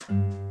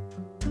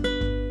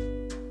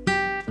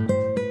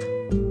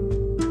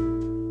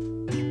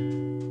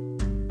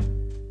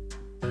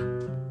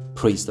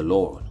Praise the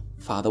Lord.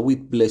 Father, we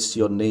bless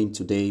your name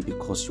today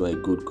because you are a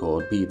good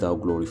God. Be thou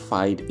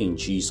glorified in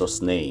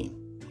Jesus' name.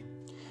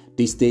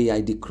 This day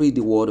I decree the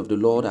word of the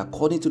Lord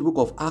according to the book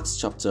of Acts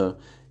chapter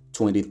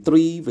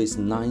 23 verse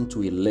 9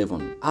 to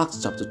 11.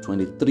 Acts chapter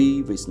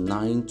 23 verse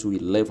 9 to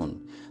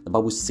 11. The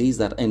Bible says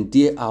that, and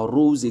there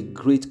arose a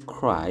great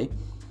cry,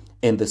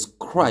 and the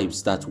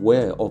scribes that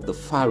were of the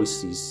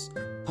Pharisees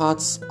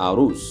parts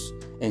arose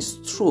and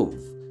strove,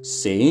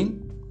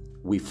 saying,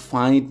 we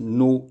find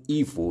no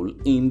evil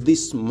in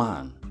this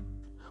man.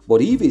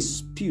 But if a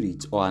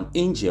spirit or an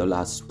angel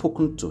has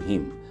spoken to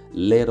him,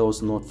 let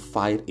us not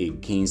fight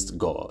against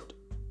God.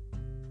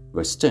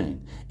 Verse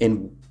 10.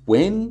 And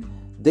when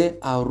there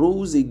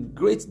arose a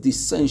great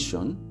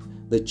dissension,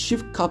 the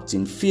chief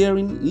captain,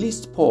 fearing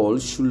lest Paul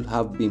should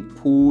have been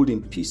pulled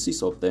in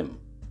pieces of them,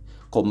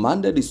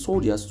 commanded the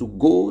soldiers to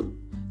go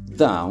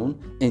down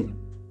and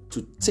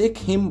to take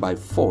him by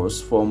force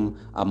from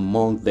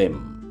among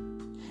them,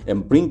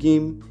 and bring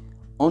him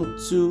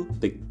unto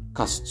the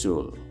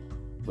castle.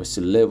 Verse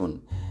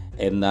 11.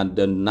 And at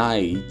the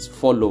night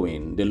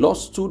following, the Lord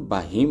stood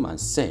by him and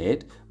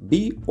said,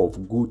 be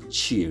of good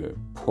cheer,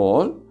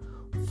 Paul,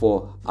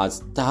 for as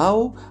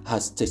thou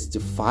hast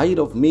testified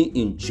of me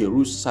in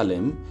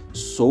Jerusalem,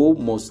 so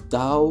must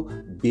thou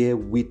bear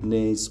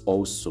witness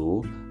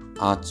also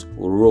at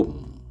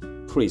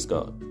Rome. Praise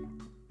God.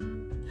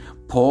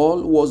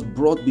 Paul was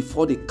brought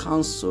before the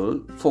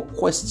council for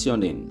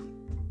questioning.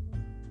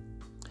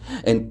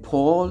 And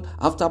Paul,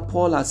 after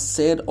Paul had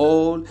said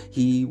all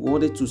he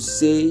wanted to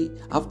say,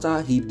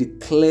 after he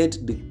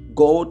declared the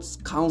God's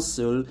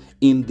counsel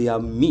in their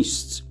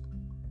midst,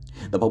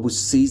 the Bible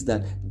says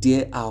that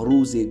there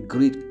arose a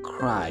great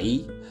cry,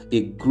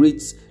 a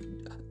great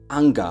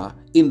anger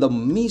in the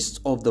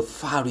midst of the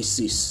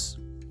Pharisees.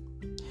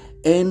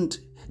 And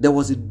there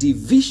was a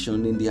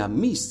division in their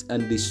midst,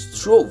 and they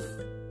strove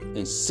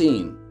and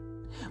saying,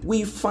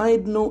 we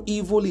find no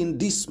evil in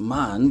this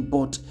man,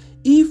 but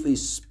if a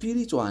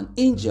spirit or an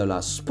angel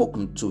has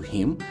spoken to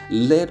him,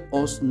 let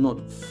us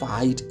not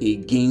fight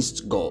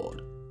against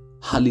God.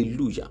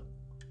 Hallelujah.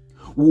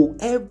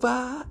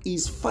 Whoever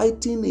is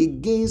fighting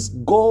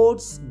against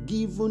God's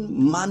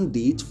given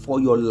mandate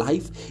for your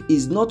life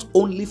is not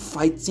only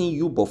fighting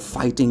you, but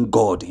fighting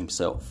God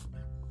himself.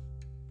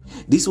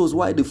 This was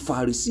why the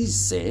Pharisees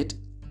said,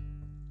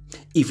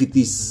 if it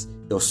is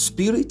a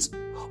spirit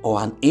or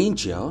an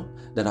angel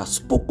that has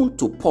spoken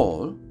to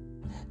Paul,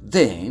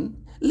 then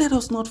let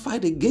us not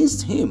fight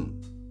against him.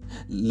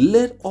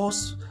 Let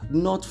us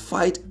not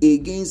fight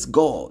against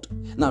God.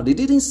 Now, they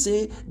didn't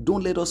say,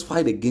 don't let us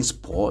fight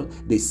against Paul.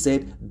 They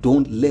said,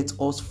 don't let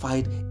us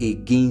fight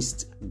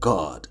against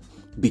God.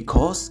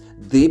 Because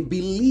they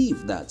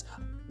believe that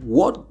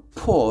what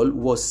Paul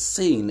was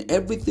saying,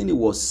 everything he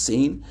was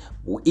saying,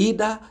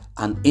 either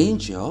an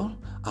angel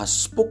has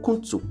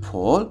spoken to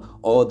Paul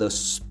or the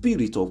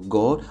Spirit of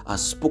God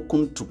has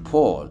spoken to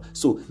Paul.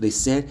 So they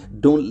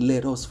said, don't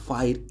let us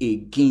fight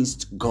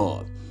against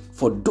God.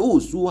 For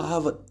those who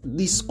have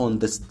this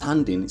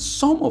understanding,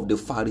 some of the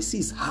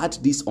Pharisees had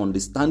this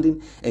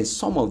understanding, and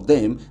some of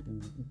them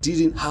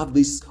didn't have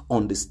this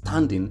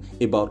understanding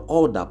about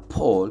all that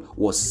Paul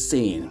was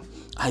saying.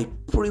 I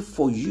pray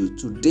for you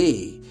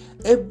today,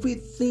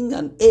 everything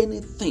and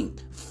anything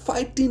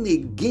fighting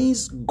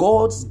against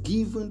God's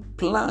given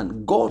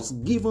plan, God's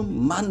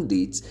given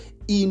mandate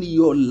in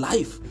your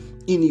life,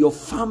 in your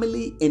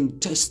family and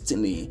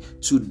destiny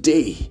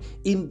today,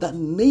 in the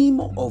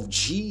name of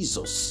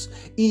Jesus,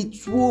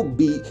 it will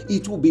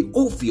be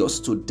obvious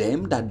to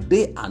them that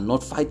they are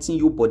not fighting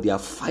you, but they are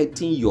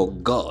fighting your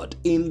God,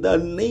 in the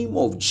name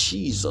of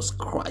Jesus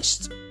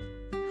Christ.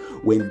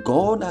 When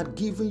God had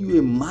given you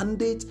a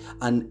mandate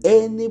and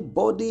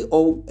anybody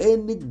or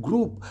any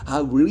group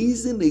have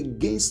risen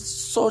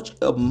against such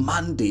a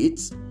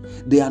mandate,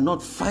 they are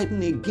not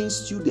fighting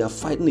against you, they are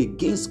fighting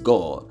against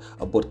God.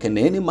 But can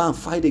any man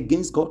fight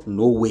against God?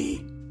 No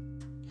way.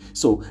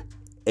 So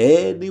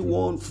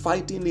anyone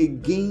fighting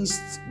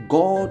against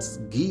God's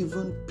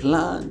given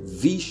plan,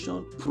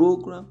 vision,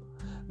 program,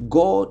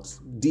 God's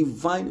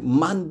divine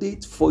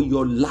mandate for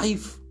your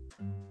life,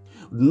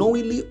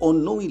 knowingly or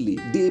unknowingly,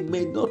 they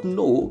might not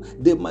know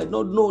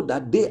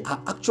that they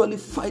are actually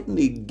fighting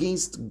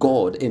against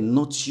God and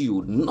not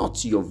you,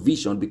 not your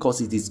vision, because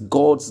it is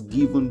God's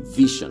given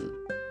vision.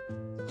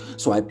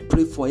 So I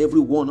pray for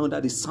everyone under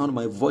the sound of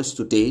my voice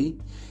today,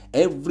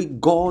 every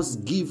God's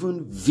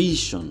given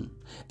vision,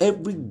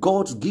 every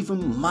God's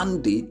given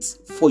mandate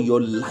for your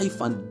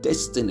life and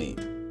destiny,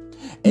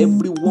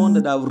 everyone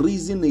that have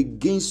risen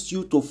against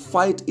you to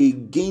fight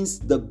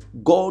against the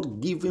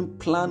God-given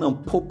plan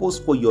and purpose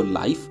for your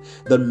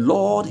life, the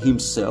Lord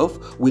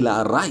himself will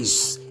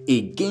arise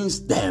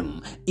against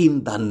them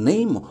in the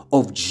name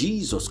of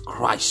Jesus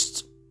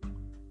Christ.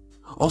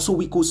 Also,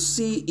 we could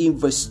see in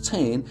verse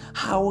 10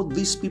 how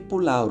these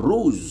people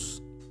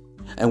arose.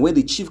 And when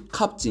the chief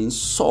captain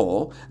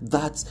saw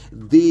that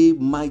they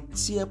might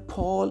tear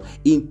Paul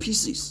in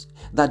pieces,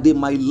 that they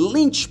might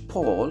lynch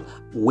Paul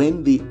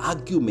when the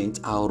argument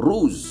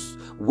arose,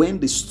 when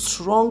the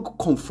strong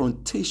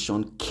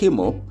confrontation came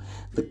up,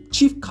 the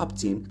chief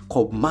captain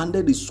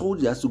commanded the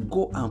soldiers to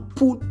go and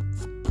pull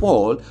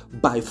Paul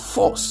by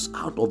force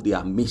out of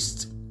their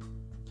midst.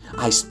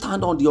 I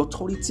stand on the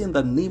authority in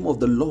the name of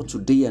the Lord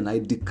today, and I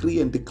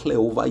decree and declare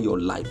over your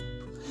life.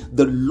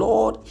 The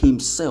Lord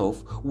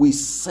himself will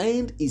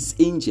send his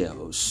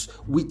angels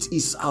with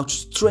his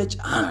outstretched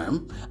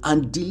arm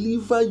and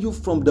deliver you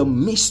from the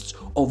midst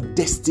of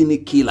destiny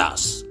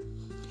killers.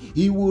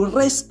 He will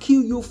rescue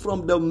you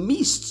from the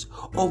midst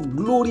of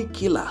glory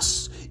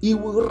killers. He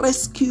will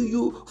rescue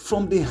you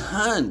from the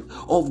hand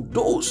of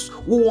those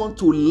who want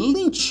to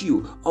lynch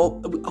you,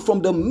 or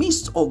from the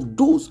midst of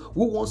those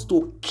who want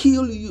to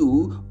kill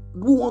you,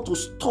 who want to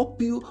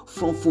stop you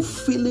from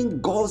fulfilling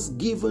God's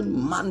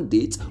given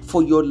mandate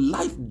for your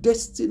life,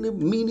 destiny,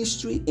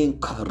 ministry,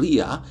 and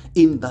career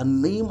in the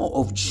name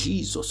of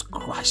Jesus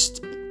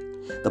Christ.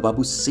 The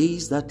Bible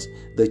says that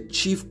the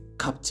chief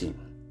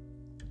captain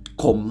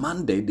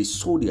commanded the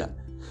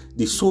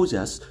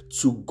soldiers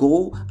to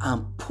go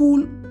and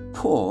pull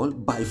Paul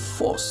by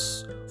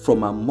force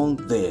from among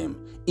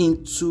them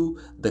into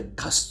the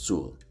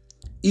castle.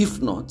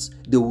 If not,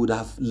 they would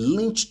have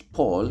lynched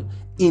Paul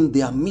in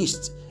their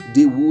midst.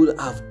 They would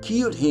have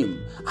killed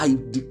him. I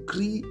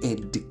decree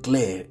and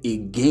declare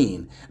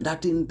again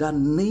that in the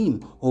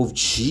name of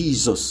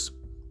Jesus,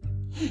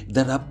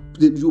 that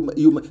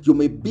you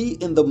may be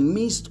in the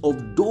midst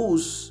of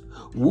those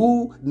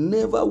who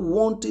never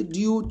wanted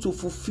you to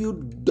fulfill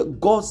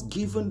God's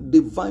given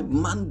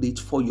divine mandate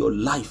for your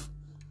life.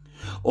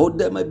 Or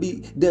there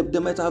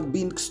might have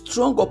been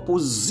strong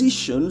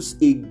oppositions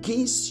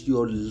against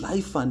your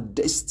life and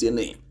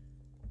destiny.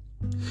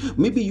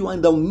 Maybe you are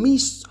in the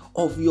midst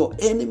of your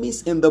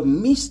enemies, in the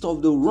midst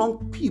of the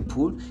wrong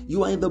people.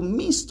 You are in the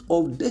midst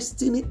of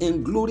destiny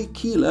and glory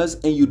killers,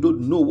 and you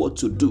don't know what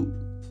to do.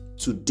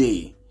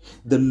 Today,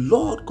 the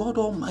Lord God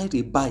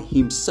Almighty by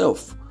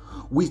himself,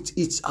 with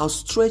its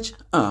outstretched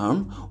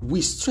arm,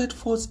 will stretch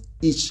forth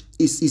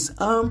his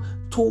arm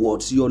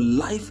towards your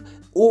life,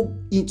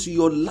 into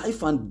your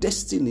life and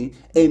destiny,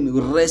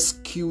 and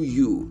rescue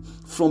you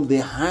from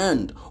the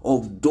hand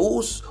of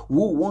those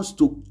who wants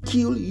to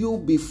kill you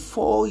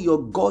before your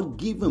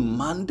God-given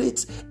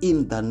mandate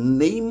in the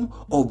name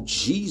of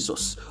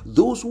Jesus.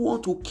 Those who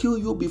want to kill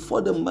you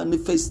before the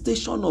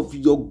manifestation of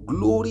your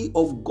glory,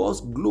 of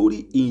God's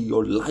glory in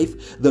your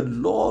life, the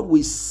Lord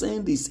will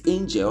send his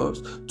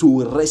angels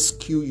to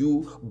rescue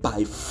you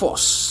by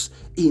force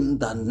in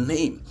the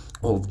name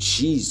of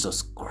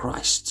Jesus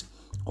Christ.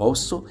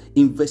 Also,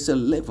 in verse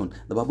 11,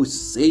 the Bible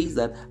says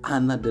that,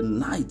 and at the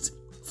night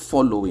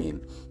following,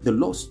 the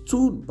Lord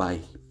stood by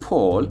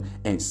Paul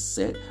and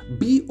said,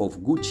 "Be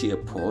of good cheer,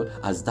 Paul,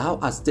 as thou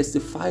hast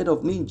testified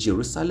of me in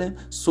Jerusalem,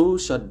 so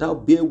shalt thou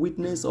bear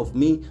witness of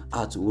me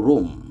at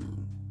Rome."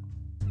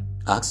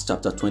 Acts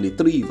chapter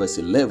 23, verse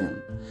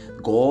 11.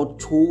 God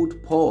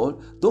told Paul,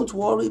 "Don't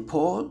worry,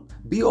 Paul.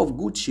 Be of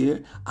good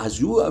cheer. As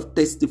you have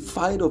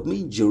testified of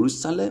me in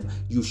Jerusalem,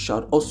 you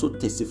shall also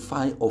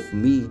testify of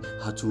me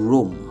at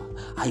Rome."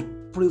 I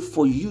pray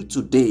for you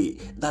today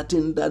that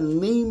in the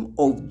name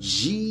of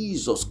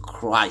Jesus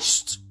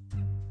Christ,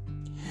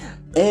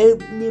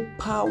 any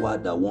power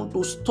that want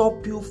to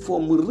stop you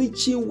from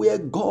reaching where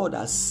God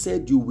has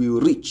said you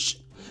will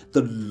reach,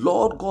 the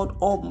Lord God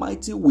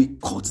Almighty will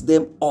cut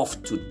them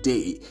off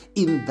today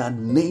in the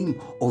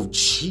name of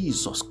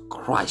Jesus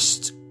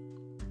Christ.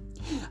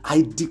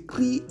 I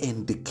decree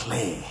and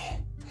declare,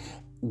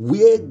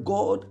 where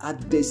God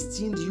had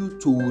destined you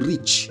to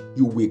reach,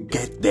 you will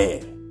get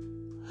there.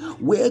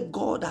 Where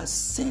God has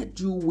said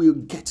you will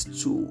get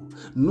to,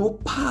 no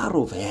power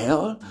of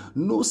hell,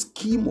 no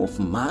scheme of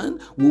man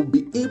will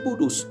be able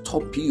to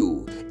stop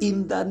you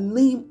in the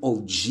name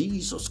of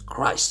Jesus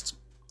Christ.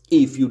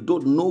 If you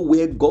don't know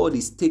where God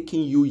is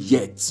taking you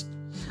yet,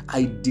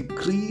 I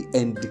decree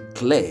and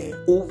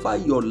declare over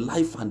your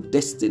life and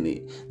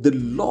destiny, the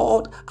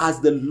Lord, as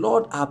the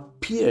Lord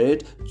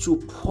appeared to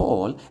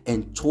Paul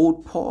and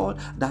told Paul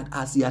that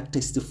as he had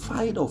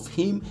testified of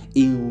him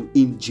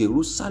in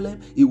Jerusalem,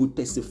 he would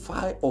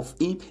testify of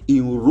him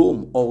in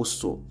Rome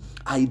also.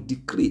 I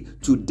decree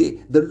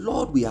today the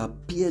Lord will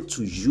appear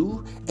to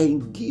you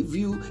and give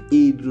you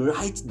a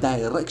right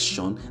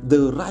direction,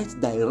 the right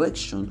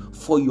direction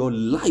for your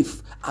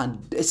life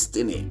and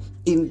destiny.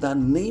 In the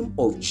name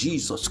of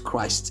Jesus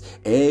Christ,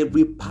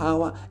 every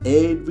power,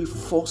 every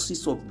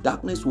forces of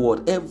darkness,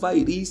 whatever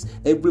it is,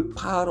 every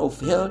power of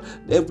hell,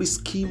 every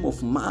scheme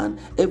of man,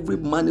 every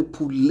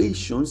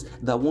manipulations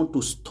that want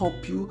to stop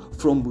you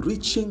from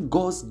reaching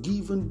God's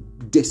given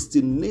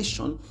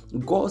destination,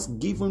 God's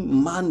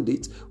given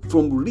mandate,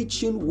 from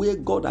reaching where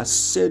God has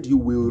said you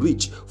will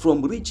reach,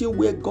 from reaching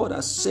where God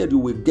has said you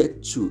will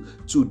get to.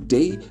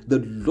 Today, the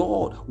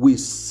Lord will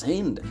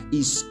send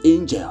his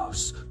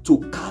angels to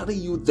carry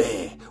you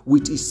there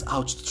with his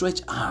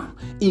outstretched arm.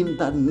 In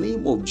the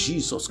name of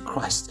Jesus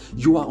Christ,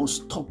 you are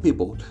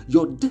unstoppable.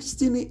 Your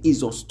destiny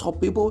is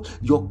unstoppable.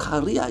 Your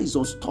career is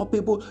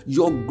unstoppable.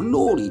 Your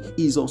glory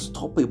is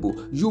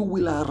unstoppable. You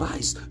will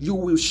arise. You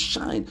will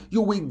shine.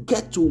 You will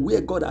get to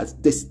where God has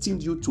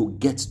destined you to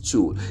get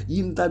to.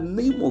 In the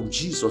name of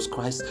Jesus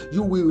Christ,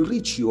 you will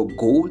reach your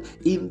goal.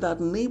 In the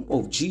name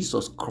of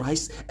Jesus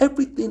Christ,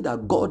 everything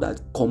that God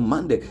has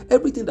commanded,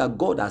 everything that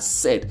God has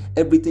said,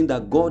 everything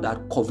that God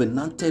had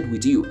covenanted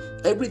with you,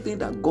 everything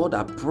that God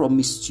had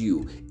promised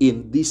you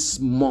in this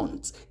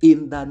month,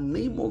 in the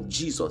name of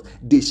Jesus,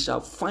 they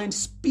shall find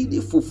speedy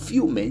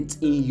fulfillment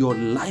in your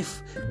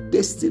life,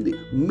 destiny,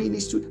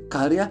 ministry,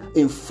 career,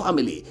 and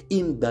family,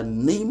 in the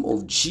name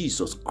of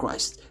Jesus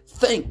Christ.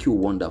 Thank you,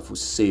 wonderful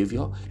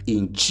Savior.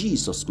 In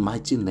Jesus'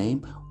 mighty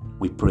name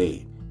we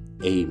pray.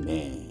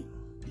 Amen.